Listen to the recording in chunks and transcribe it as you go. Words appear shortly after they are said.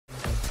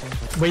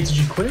Wait, did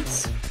you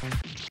quit?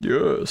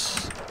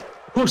 Yes.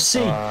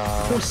 Pussy!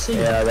 Pussy!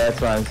 Yeah, that's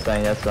what I'm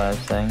saying, that's what I'm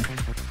saying.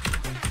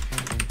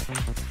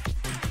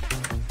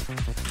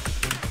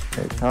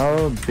 Wait,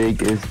 how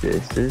big is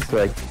this? This is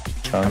like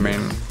chunks. I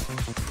mean...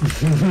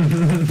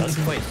 That's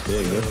quite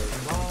big.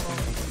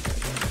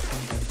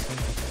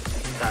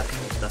 I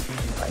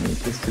need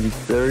this to be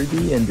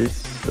 30 and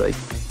this like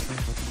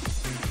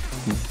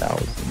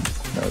 2,000.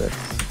 No,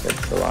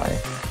 that's a lie.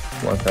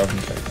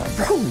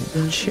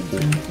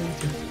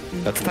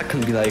 1,500. That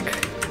can be like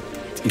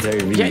either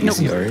really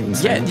easy or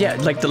insane. Yeah,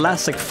 like the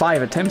last like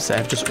 5 attempts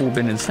have just all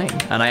been insane,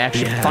 and I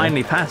actually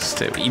finally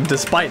passed it,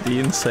 despite the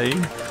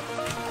insane.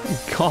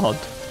 God.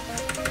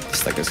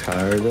 It's like it's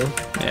hard.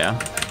 Yeah.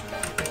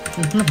 I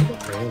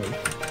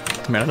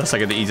mean, that's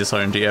like the easiest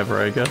RNG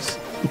ever, I guess.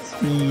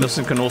 This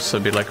one can also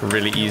be like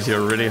really easy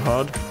or really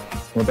hard.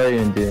 What are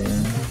you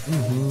doing?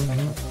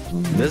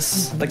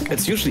 This, like,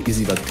 it's usually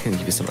easy, but it can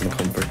give you some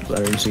uncomfortable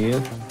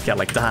RNG. Yeah,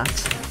 like that.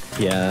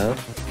 Yeah.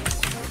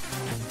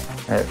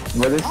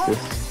 What is this?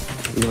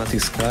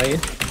 Lunatic Sky.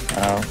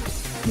 Oh,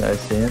 no, I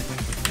see it.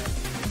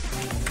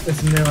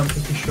 It's new, I'm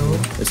pretty sure.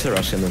 It's a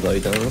Russian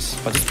avoidance,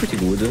 but it's pretty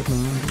good.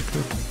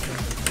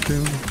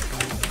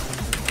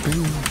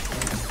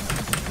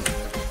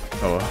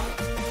 Oh.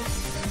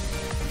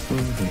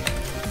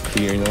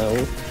 Clear now.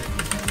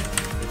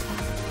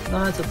 No,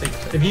 it's a big.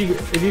 If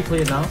you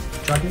clear now,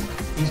 Dragon,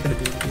 he's gonna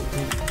be.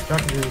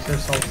 Dragon is so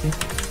salty.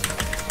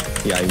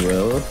 Yeah, I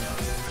will.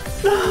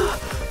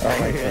 Oh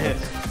my god.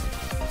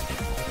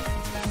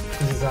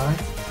 This is I.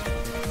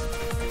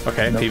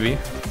 Okay, nope. PB.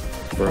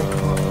 Bro.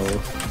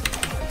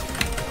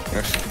 I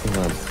actually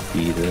cannot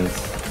beat it.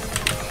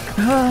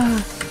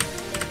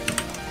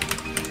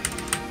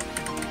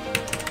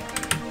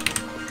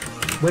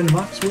 Win,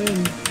 Max,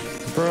 win.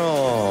 Bro.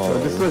 Oh,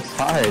 this looks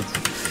hard.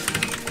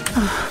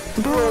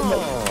 Bro. Oh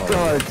my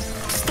god.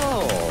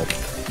 Stop.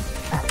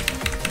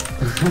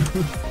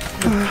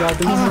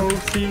 Dragon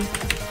salty.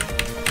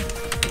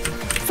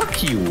 Fuck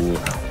you.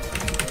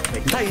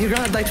 Die, you're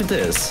gonna die to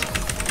this.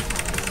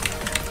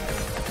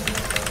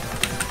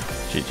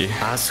 GG.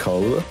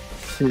 Asshole.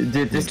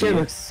 Dude, this game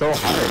looks so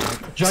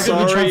hard. Dragon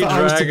been trying for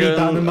hours to beat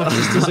down and Max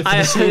just does it for I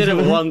the sake of didn't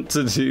it. want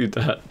to do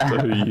that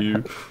to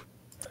you.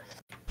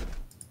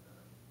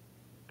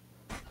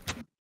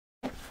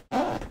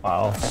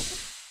 Wow.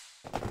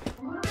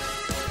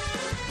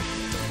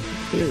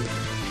 Ew.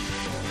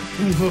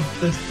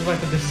 The fact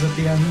that this is at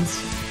the end.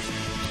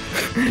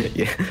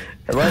 Yeah.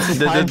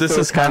 This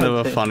is kind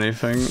of a funny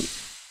thing.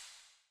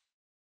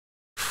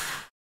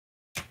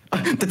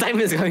 The time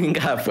is going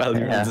up while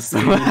you're in the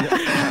scene.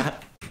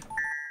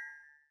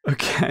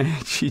 Okay,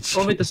 GG.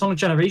 What made the song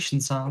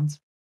Generation sound?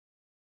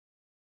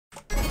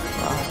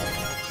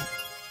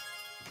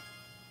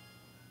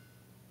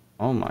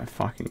 Oh my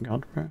fucking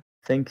god, bro.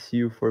 Thanks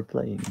you for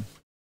playing.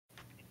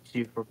 Thank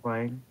you for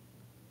playing.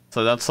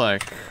 So that's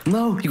like...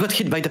 No, you got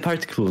hit by the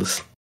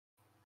particles.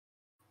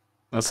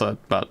 That's like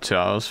about 2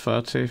 hours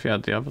 30 if you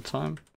had the other time.